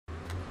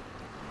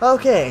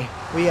Okay,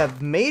 we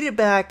have made it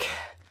back.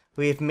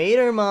 We've made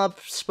our mob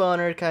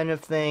spawner kind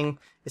of thing.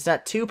 It's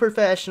not too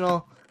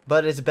professional,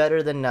 but it's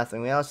better than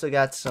nothing. We also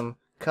got some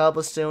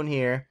cobblestone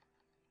here.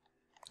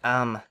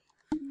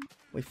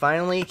 We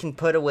finally can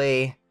put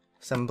away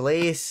some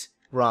blaze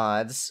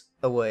rods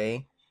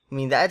away. I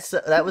mean,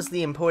 that was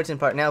the important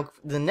part. Now,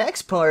 the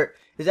next part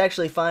is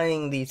actually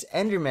finding these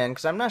endermen,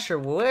 because I'm not sure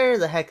where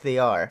the heck they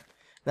are.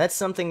 That's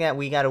something that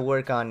we gotta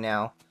work on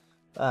now.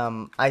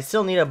 I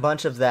still need a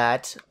bunch of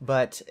that,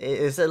 but it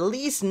is at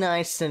least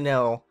nice to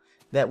know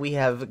that we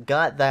have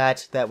got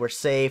that we're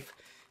safe,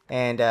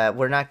 and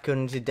we're not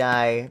going to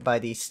die by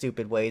these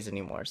stupid ways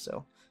anymore.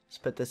 So let's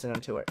put this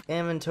into our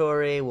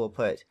inventory. We'll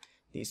put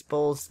these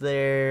bowls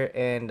there,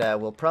 and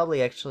we'll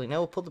probably actually,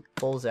 no, we'll pull the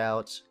bowls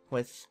out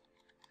with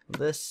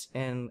this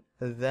and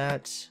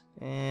that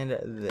and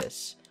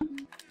this.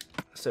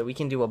 So we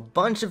can do a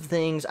bunch of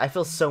things. I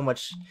feel so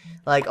much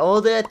like all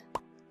that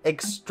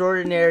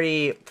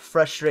extraordinary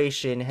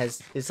frustration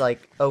is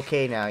like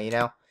okay now, you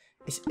know?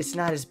 It's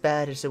not as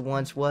bad as it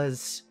once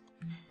was.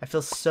 I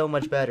feel so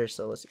much better.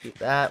 So let's do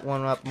that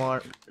one up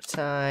more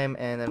time,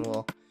 and then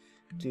we'll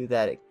do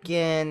that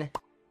again.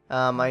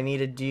 I need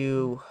to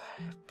do,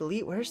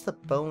 where's the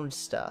bone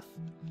stuff?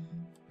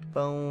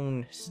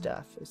 Bone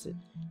stuff, is it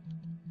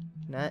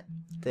not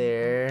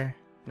there?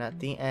 Not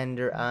the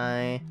ender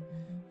eye.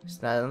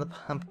 It's not on the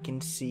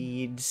pumpkin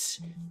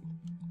seeds.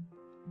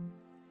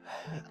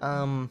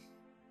 I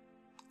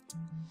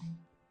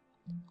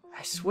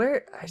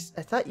swear, I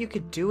thought you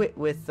could do it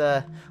with,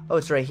 oh,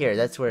 it's right here.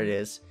 That's where it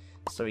is.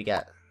 So we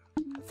got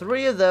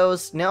 3 of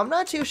those. Now, I'm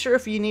not too sure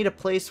if you need to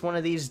place one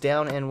of these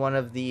down in one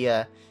of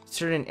the,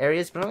 certain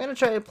areas, but I'm going to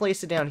try to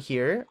place it down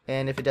here.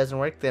 And if it doesn't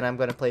work, then I'm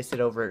going to place it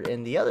over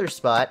in the other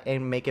spot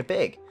and make it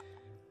big.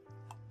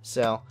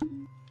 So,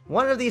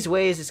 one of these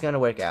ways is going to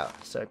work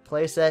out. So, I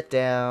place that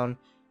down.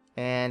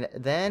 And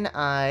then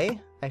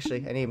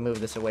actually, I need to move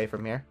this away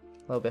from here.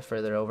 A little bit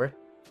further over.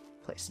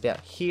 Place it down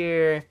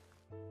here.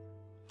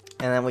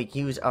 And then we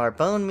use our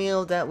bone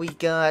meal that we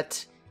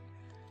got.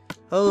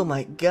 Oh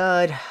my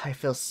god, I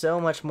feel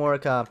so much more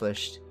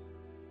accomplished.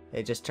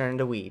 It just turned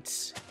to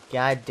weeds.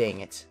 God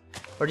dang it.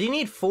 Or do you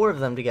need 4 of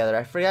them together?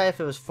 I forgot if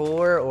it was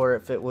 4 or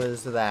if it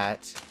was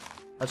that.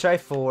 I'll try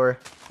 4.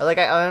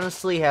 I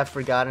honestly have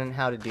forgotten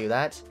how to do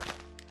that.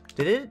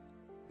 Did it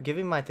give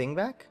me my thing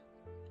back?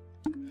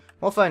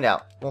 We'll find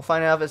out. We'll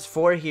find out if it's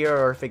 4 here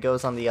or if it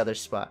goes on the other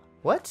spot.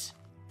 What?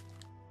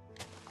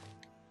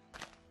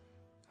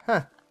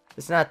 Huh.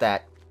 It's not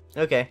that.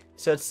 Okay,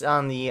 so it's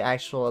on the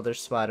actual other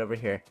spot over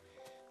here.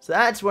 So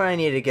that's where I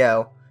need to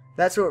go.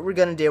 That's what we're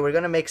gonna do. We're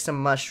gonna make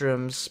some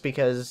mushrooms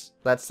because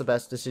that's the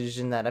best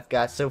decision that I've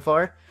got so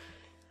far.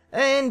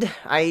 And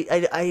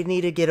I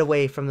need to get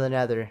away from the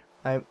nether.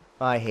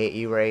 I hate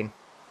you, Rain.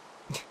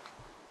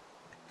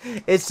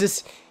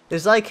 It's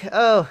like,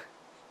 oh,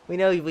 we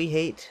know we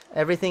hate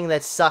everything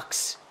that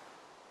sucks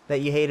that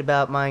you hate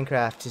about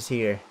Minecraft is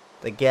here.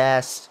 The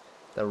gas,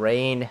 the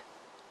rain.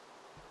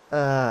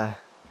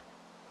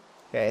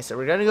 Okay, so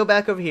we're gonna go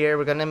back over here.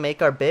 We're gonna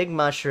make our big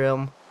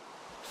mushroom,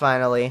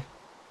 finally.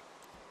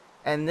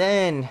 And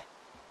then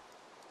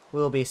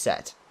we'll be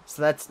set.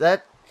 So that's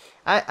that.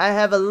 I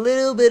have a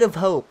little bit of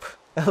hope.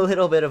 A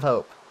little bit of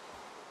hope.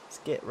 Let's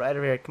get right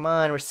over here. Come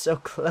on, we're so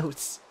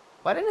close.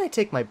 Why didn't I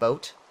take my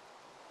boat?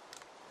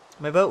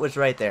 My boat was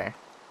right there.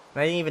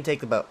 I didn't even take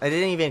the boat. It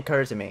didn't even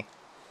occur to me.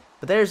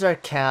 But there's our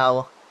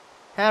cow.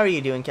 How are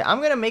you doing, cow?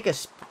 I'm gonna make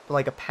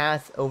a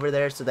path over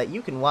there so that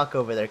you can walk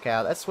over there,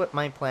 cow. That's what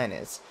my plan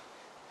is.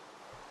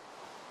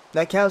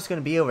 That cow's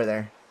gonna be over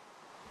there.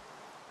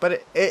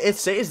 But it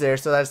stays there,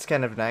 so that's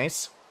kind of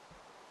nice.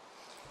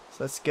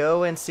 So let's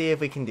go and see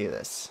if we can do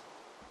this.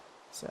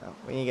 So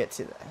when you get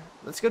to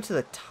let's go to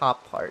the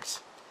top part.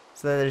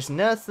 So that there's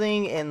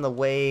nothing in the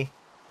way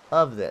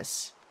of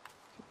this.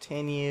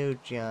 Continue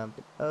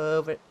jumping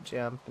over,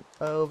 jumping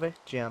over,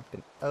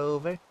 jumping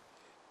over.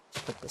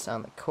 Let's put this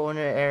on the corner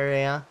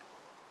area.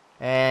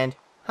 And,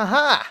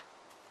 haha!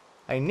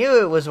 I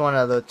knew it was one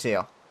of the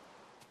 2.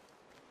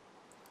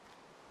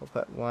 We'll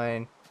put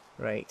one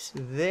right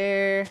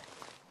there.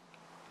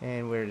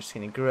 And we're just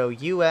going to grow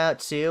you out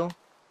too.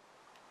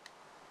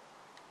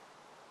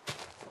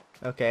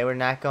 Okay, we're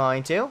not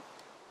going to.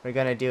 We're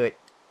going to do it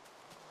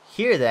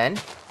here then.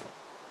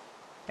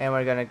 And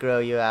we're going to grow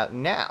you out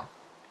now.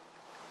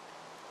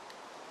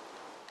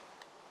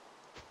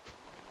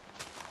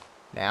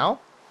 Now?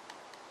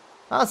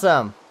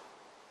 Awesome!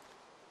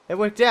 It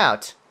worked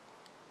out.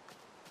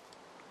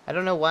 I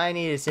don't know why I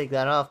needed to take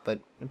that off,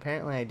 but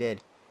apparently I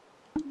did.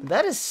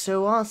 That is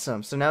so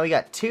awesome. So now we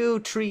got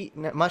 2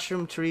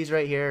 mushroom trees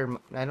right here.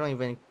 I don't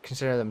even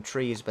consider them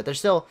trees, but they're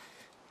still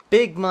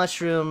big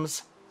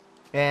mushrooms.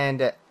 And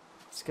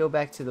let's go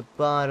back to the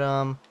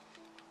bottom.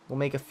 We'll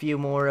make a few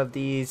more of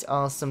these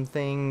awesome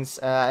things.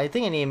 I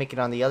think I need to make it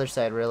on the other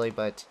side, really,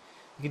 but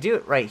you can do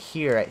it right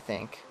here, I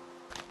think.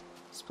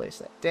 Let's place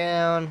that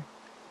down.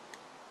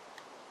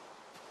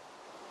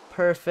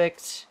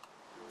 Perfect.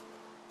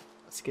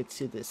 Let's get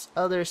to this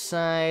other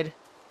side.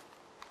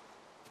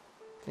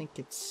 I think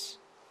it's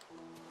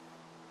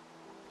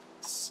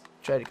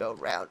try to go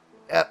around.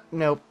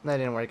 Nope, that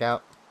didn't work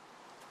out.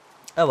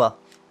 Oh well,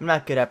 I'm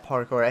not good at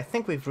parkour. I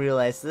think we've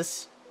realized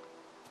this.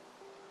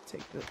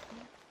 Take the...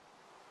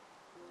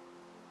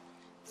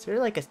 Is there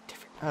like a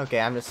different... Okay,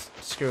 I'm just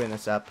screwing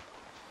this up.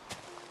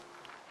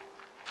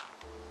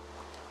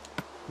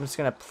 I'm just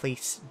gonna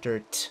place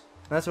dirt.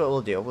 That's what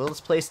we'll do. We'll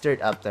just place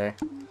dirt up there.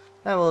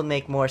 That will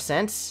make more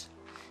sense.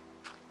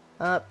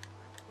 Up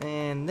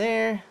and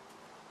there.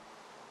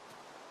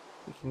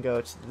 We can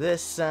go to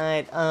this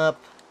side,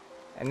 up.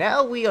 And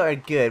now we are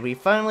good. We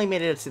finally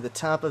made it to the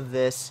top of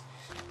this.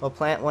 We'll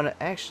plant one.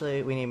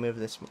 Actually, we need to move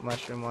this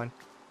mushroom one.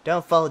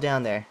 Don't fall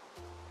down there.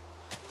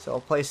 So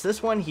I'll place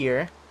this one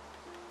here.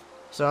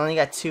 So I only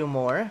got 2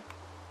 more.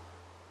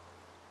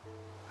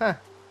 Huh.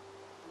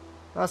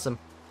 Awesome.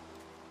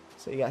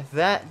 So you got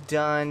that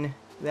done.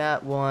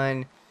 That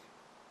one.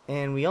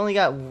 And we only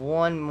got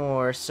 1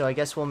 more. So I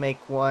guess we'll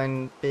make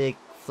one big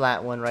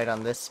flat one right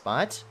on this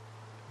spot.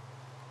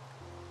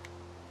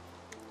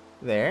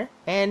 There.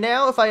 And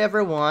now if I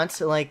ever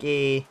want like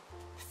a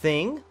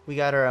thing, we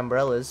got our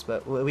umbrellas,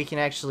 but we can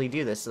actually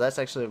do this. So that's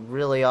actually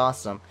really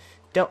awesome.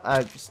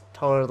 I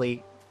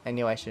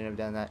knew I shouldn't have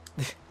done that.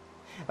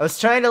 I was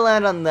trying to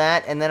land on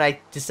that, and then I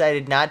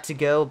decided not to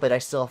go, but I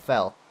still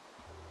fell.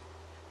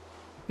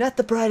 Not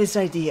the brightest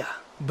idea.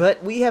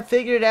 But we have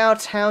figured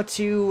out how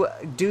to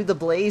do the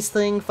blaze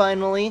thing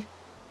finally.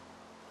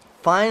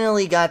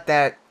 Finally got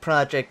that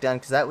project done,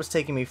 because that was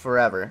taking me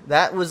forever.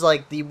 That was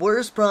like the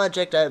worst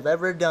project I've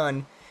ever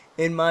done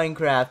in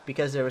Minecraft,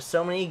 because there was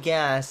so many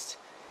gas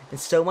and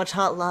so much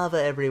hot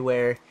lava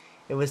everywhere.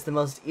 It was the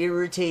most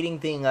irritating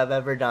thing I've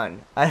ever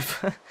done. I'm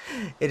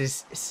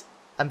just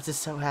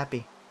so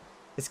happy.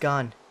 It's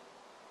gone.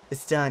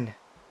 It's done.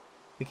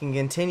 We can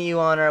continue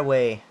on our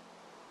way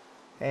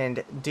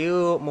and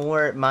do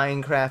more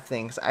Minecraft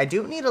things. I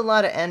do need a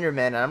lot of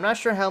Endermen, and I'm not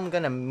sure how I'm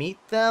gonna meet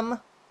them,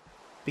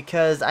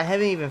 because I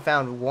haven't even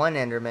found one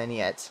Enderman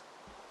yet.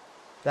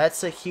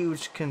 That's a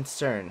huge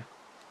concern.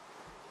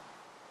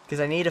 Because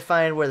I need to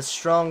find where the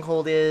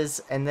stronghold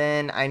is, and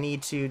then I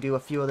need to do a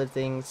few other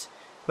things.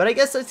 But I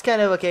guess that's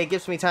kind of okay. It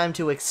gives me time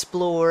to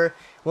explore.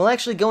 We'll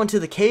actually go into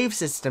the cave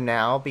system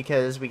now,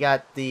 because we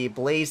got the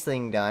blaze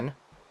thing done.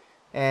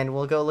 And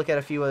we'll go look at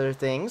a few other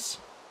things.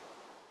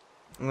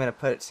 I'm going to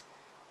put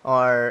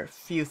our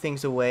few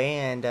things away,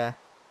 and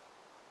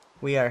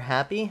we are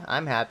happy.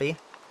 I'm happy.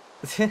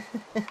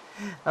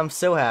 I'm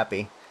so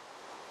happy.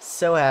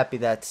 So happy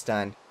that's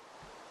done.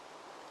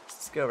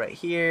 Let's go right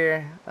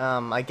here.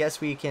 I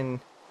guess we can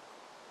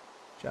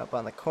jump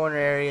on the corner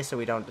area so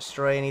we don't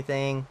destroy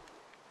anything.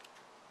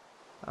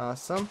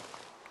 Awesome.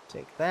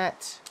 Take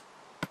that.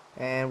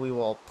 And we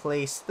will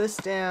place this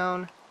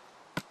down.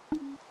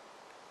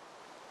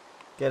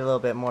 Get a little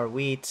bit more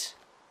wheat.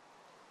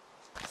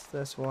 It's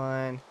this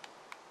one.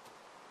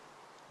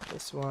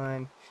 This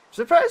one. I'm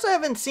surprised I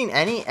haven't seen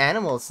any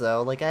animals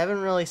though. Like I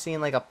haven't really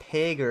seen like a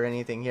pig or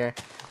anything here.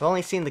 I've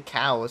only seen the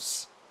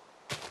cows.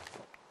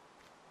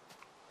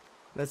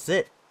 That's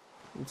it.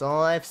 That's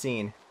all I've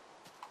seen.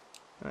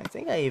 And I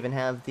think I even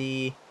have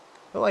the...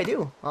 Oh, I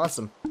do.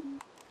 Awesome.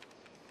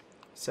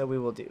 So we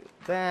will do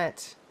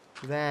that,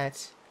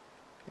 that,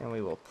 and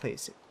we will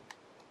place it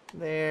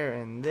there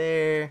and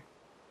there.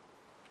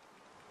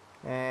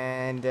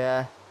 And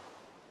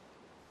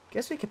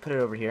guess we could put it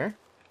over here.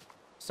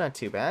 It's not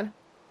too bad.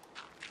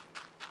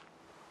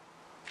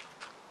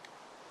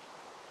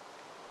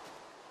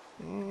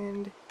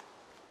 And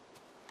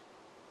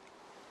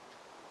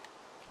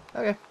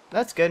okay,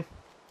 that's good.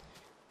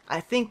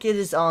 I think it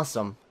is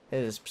awesome. It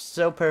is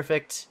so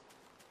perfect.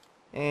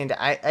 And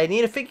I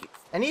need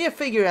to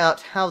figure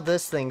out how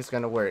this thing's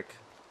gonna work.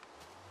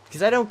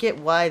 Because I don't get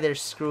why they're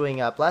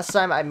screwing up. Last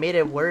time I made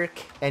it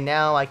work, and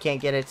now I can't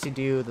get it to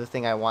do the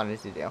thing I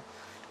wanted to do.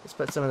 Let's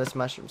put some of this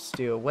mushroom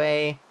stew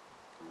away.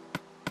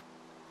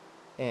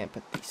 And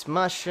put these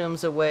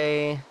mushrooms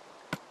away.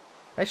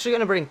 I'm actually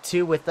gonna bring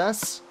 2 with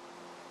us.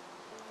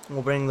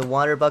 We'll bring the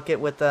water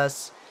bucket with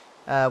us.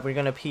 We're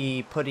gonna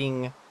be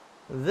putting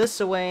this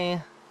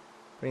away.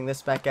 Bring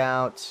this back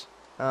out.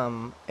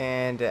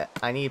 And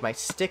I need my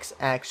sticks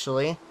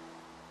actually.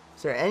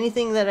 Is there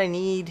anything that I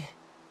need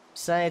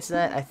besides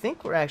that? I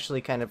think we're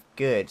actually kind of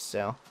good,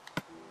 so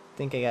I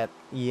think I got,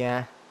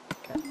 yeah,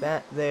 got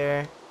that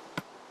there.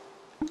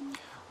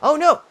 Oh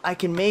no, I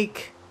can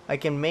make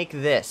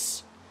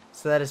this.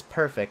 So that is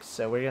perfect.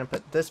 So we're gonna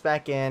put this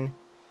back in,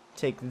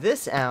 take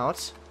this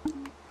out,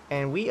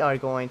 and we are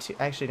going to,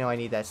 actually no, I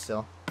need that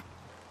still.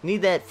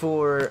 Need that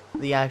for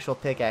the actual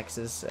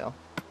pickaxes, so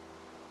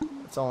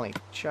it's only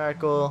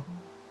charcoal.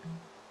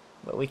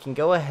 But we can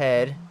go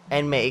ahead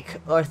and make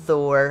our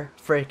Thor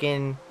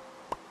freaking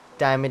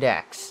diamond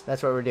axe.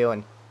 That's what we're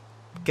doing.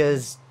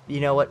 Because,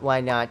 you know what,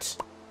 why not?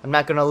 I'm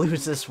not gonna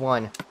lose this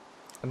one.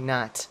 I'm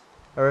not.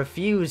 I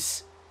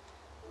refuse.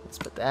 Let's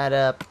put that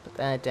up, put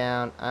that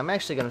down. I'm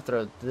actually gonna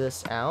throw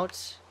this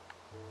out.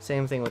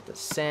 Same thing with the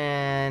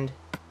sand.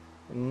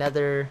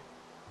 Another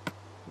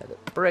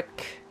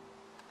brick.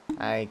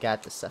 I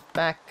got the stuff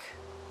back.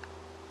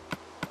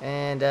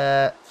 And,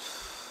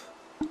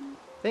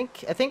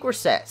 I think we're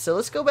set. So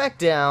let's go back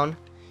down,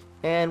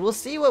 and we'll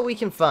see what we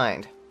can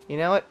find. You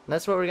know what?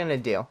 That's what we're gonna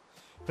do.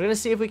 We're gonna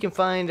see if we can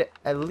find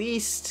at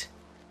least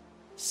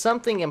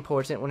something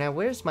important. Well, now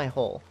where's my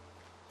hole?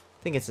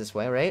 I think it's this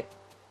way, right?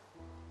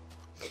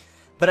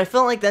 But I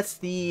felt like that's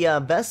the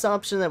best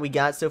option that we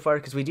got so far,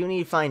 because we do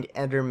need to find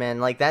Endermen.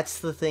 Like, that's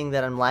the thing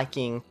that I'm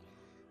lacking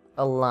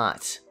a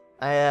lot.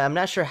 I'm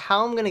not sure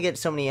how I'm gonna get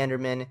so many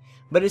Endermen,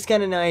 but it's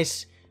kind of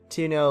nice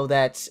to know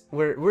that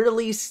we're at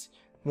least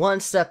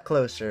one step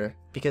closer,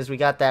 because we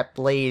got that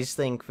blaze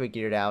thing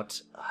figured out.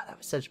 Oh, that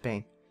was such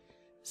pain.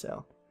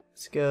 So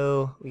let's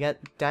go. We got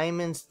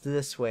diamonds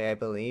this way, I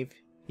believe.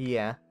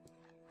 Yeah.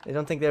 I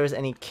don't think there was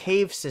any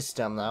cave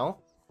system though,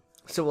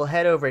 so we'll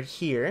head over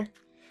here.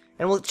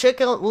 And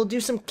we'll do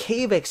some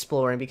cave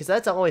exploring, because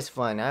that's always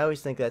fun. I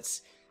always think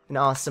that's an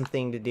awesome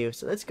thing to do.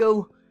 So let's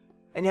go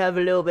and have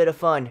a little bit of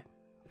fun,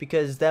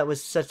 because that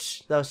was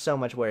so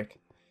much work.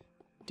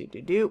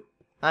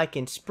 I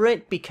can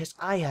sprint because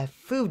I have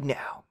food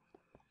now.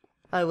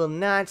 I will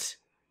not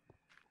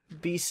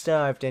be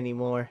starved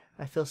anymore.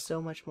 I feel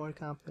so much more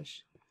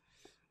accomplished.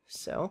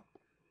 So,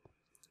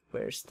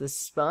 where's the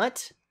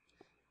spot?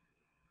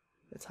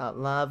 It's hot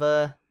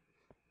lava.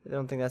 I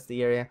don't think that's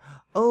the area.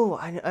 Oh,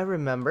 I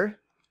remember.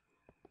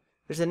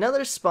 There's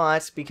another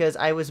spot, because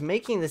I was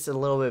making this a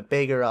little bit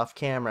bigger off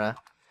camera.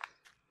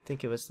 I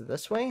think it was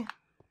this way.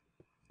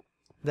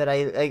 That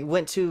I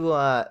went to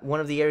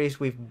one of the areas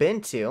we've been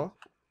to.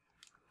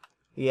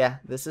 Yeah,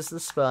 this is the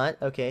spot.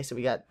 Okay, so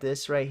we got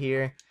this right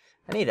here.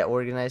 I need to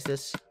organize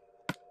this.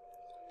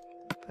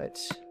 Put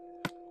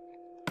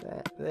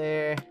that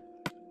there.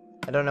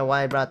 I don't know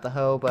why I brought the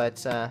hoe,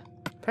 but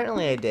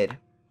apparently I did.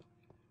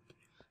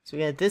 So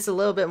we got this a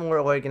little bit more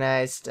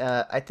organized.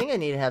 I think I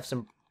need to have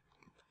some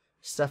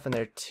stuff in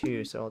there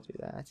too, so I'll do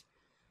that.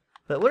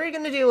 But we're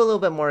going to do a little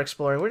bit more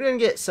exploring. We're going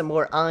to get some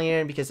more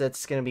iron, because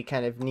that's going to be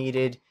kind of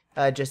needed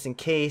just in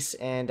case.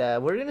 And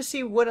we're going to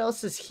see what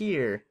else is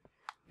here.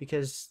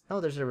 Because,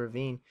 oh, there's a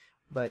ravine.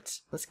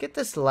 But let's get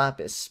this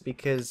lapis,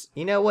 because,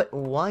 you know what,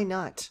 why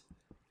not?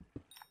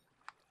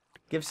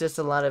 Gives us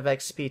a lot of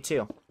XP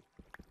too.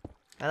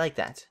 I like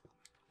that.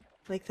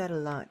 I like that a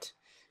lot.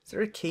 Is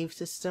there a cave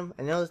system?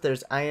 I know that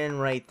there's iron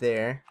right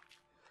there.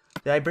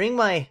 Did I bring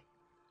my...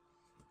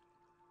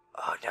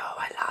 Oh no,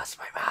 I lost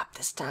my map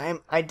this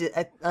time. I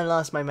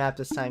lost my map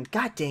this time.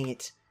 God dang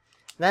it.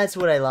 That's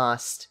what I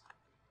lost.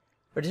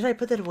 Or did I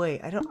put that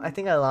away? I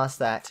think I lost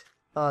that.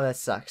 Oh, that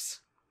sucks.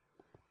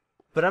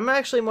 But I'm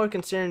actually more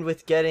concerned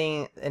with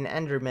getting an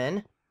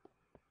Enderman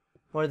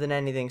more than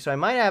anything. So I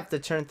might have to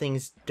turn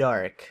things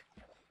dark,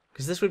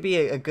 because this would be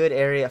a good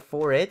area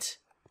for it.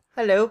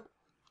 Hello.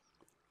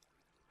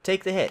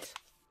 Take the hit.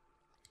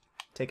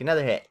 Take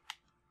another hit.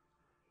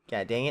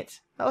 God dang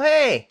it. Oh,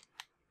 hey!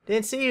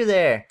 Didn't see you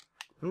there.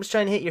 I'm just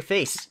trying to hit your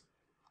face.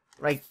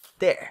 Right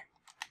there.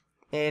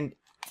 And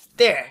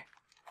there.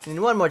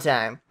 And one more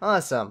time.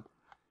 Awesome.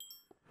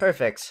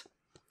 Perfect.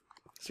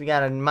 So we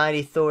got a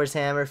mighty Thor's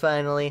hammer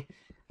finally.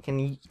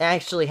 Can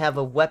actually have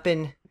a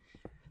weapon.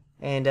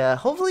 And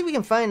hopefully we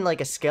can find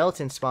like a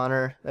skeleton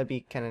spawner. That'd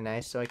be kind of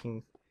nice, so I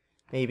can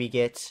maybe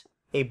get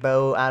a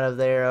bow out of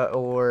there,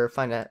 or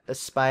find a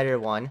spider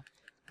one.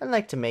 I'd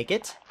like to make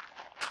it.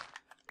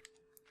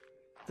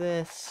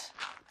 This.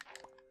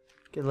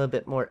 Get a little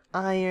bit more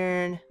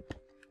iron.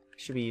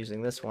 Should be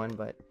using this one,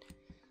 but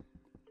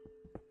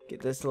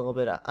get this little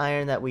bit of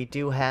iron that we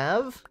do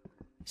have,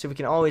 so we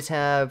can always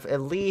have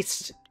at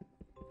least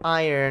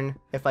iron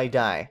if I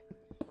die.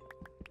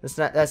 That's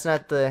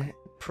not the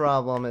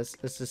problem. It's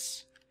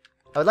just,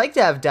 I would like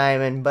to have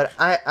diamond, but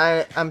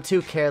I'm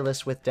too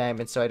careless with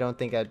diamond, so I don't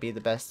think that'd be the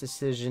best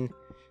decision.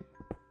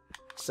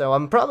 So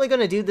I'm probably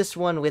gonna do this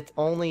one with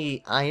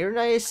only iron,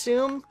 I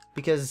assume,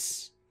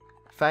 because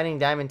finding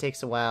diamond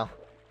takes a while.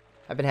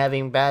 I've been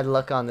having bad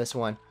luck on this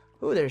one.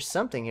 Ooh, there's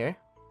something here.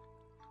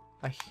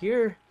 I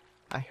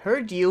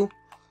heard you.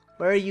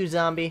 Where are you,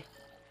 zombie?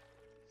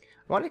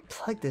 I want to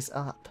plug this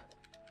up,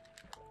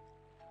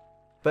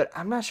 but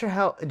I'm not sure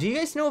how. Do you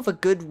guys know of a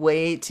good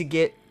way to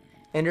get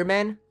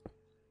Enderman?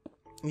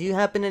 Do you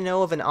happen to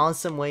know of an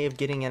awesome way of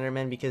getting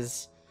Enderman?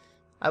 Because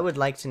I would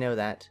like to know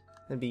that.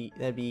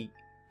 That'd be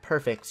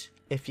perfect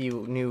if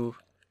you knew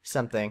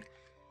something.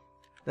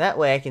 That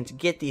way I can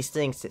get these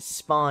things to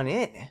spawn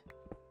in.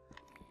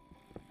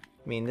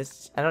 I mean,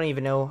 I don't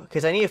even know,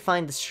 because I need to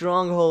find the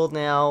stronghold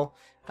now.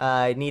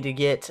 I need to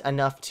get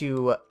enough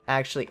to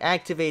actually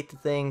activate the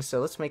thing,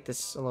 so let's make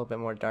this a little bit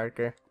more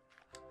darker.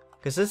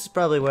 Because this is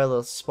probably where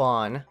they'll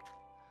spawn.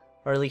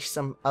 Or at least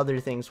some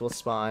other things will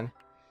spawn.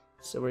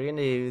 So we're going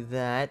to do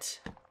that.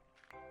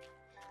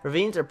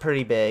 Ravines are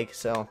pretty big,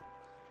 so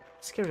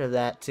let's get rid of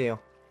that too.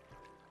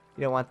 You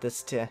don't want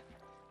this to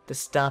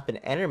stop an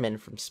Enderman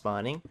from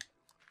spawning.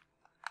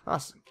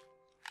 Awesome.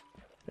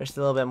 There's a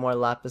little bit more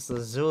lapis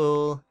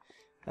lazuli.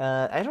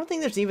 I don't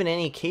think there's even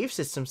any cave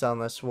systems on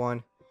this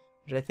one,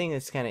 which I think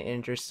is kind of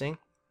interesting.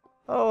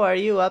 Oh, are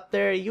you up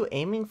there? Are you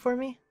aiming for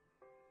me?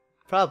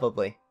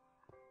 Probably.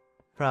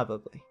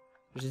 Probably.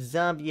 There's a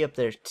zombie up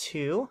there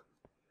too.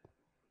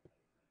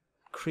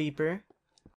 Creeper.